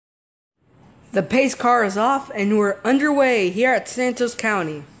The pace car is off and we're underway here at Santos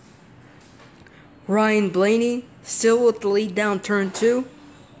County. Ryan Blaney still with the lead down turn 2.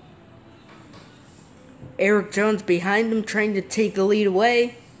 Eric Jones behind him trying to take the lead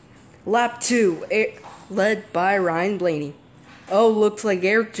away. Lap 2, led by Ryan Blaney. Oh, looks like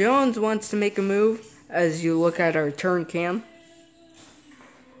Eric Jones wants to make a move as you look at our turn cam.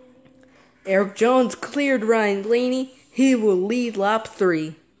 Eric Jones cleared Ryan Blaney. He will lead lap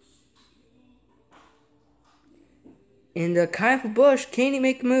 3. And Kyle Busch, can he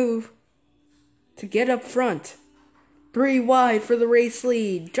make a move to get up front? 3 wide for the race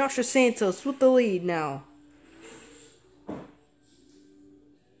lead. Joshua Santos with the lead now.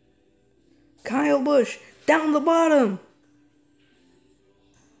 Kyle Busch down the bottom.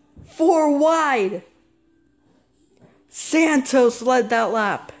 4 wide. Santos led that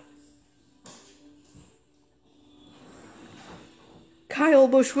lap. Kyle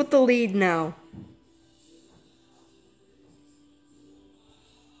Busch with the lead now.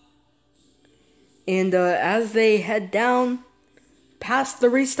 And as they head down past the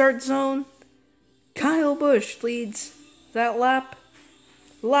restart zone, Kyle Busch leads that lap.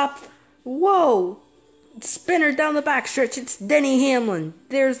 Whoa! Spinner down the backstretch. It's Denny Hamlin.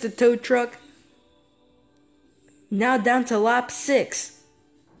 There's the tow truck. Now down to lap 6.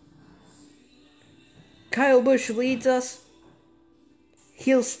 Kyle Busch leads us.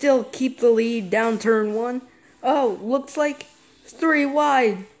 He'll still keep the lead down turn 1. Oh, looks like 3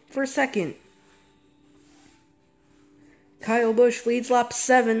 wide for second. Kyle Busch leads lap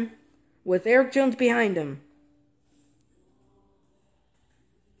 7 with Eric Jones behind him.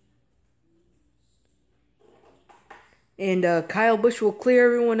 And Kyle Busch will clear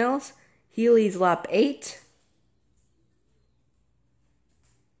everyone else. He leads lap 8.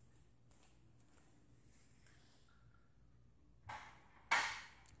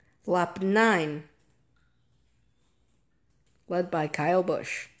 Lap 9. Led by Kyle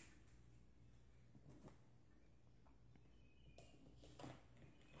Busch.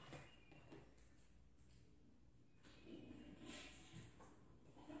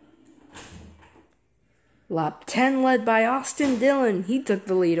 Lap 10 led by Austin Dillon. He took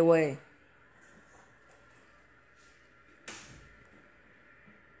the lead away.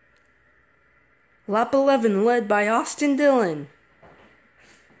 Lap 11 led by Austin Dillon.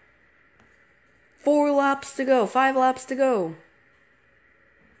 4 laps to go. 5 laps to go.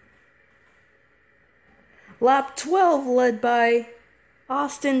 Lap 12 led by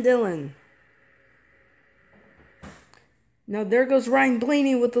Austin Dillon. Now there goes Ryan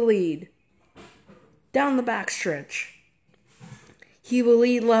Blaney with the lead. Down the backstretch. He will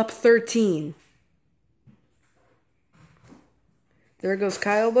lead lap 13. There goes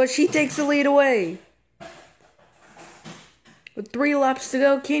Kyle Busch. He takes the lead away. With 3 laps to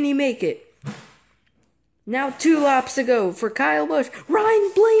go, can he make it? Now 2 laps to go for Kyle Busch.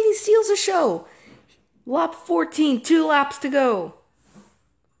 Ryan Blaney steals the show. Lap 14, 2 laps to go.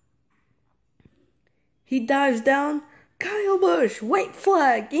 He dives down. Kyle Busch, white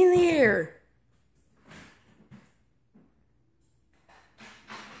flag in the air.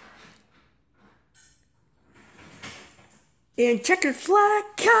 And checkered flag,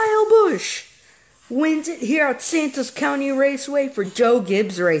 Kyle Busch wins it here at Santos County Raceway for Joe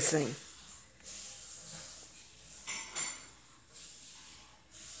Gibbs Racing.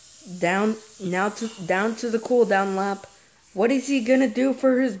 Down to the cool down lap. What is he gonna do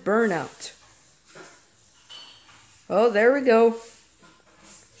for his burnout? Oh, there we go.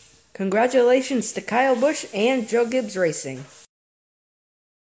 Congratulations to Kyle Busch and Joe Gibbs Racing.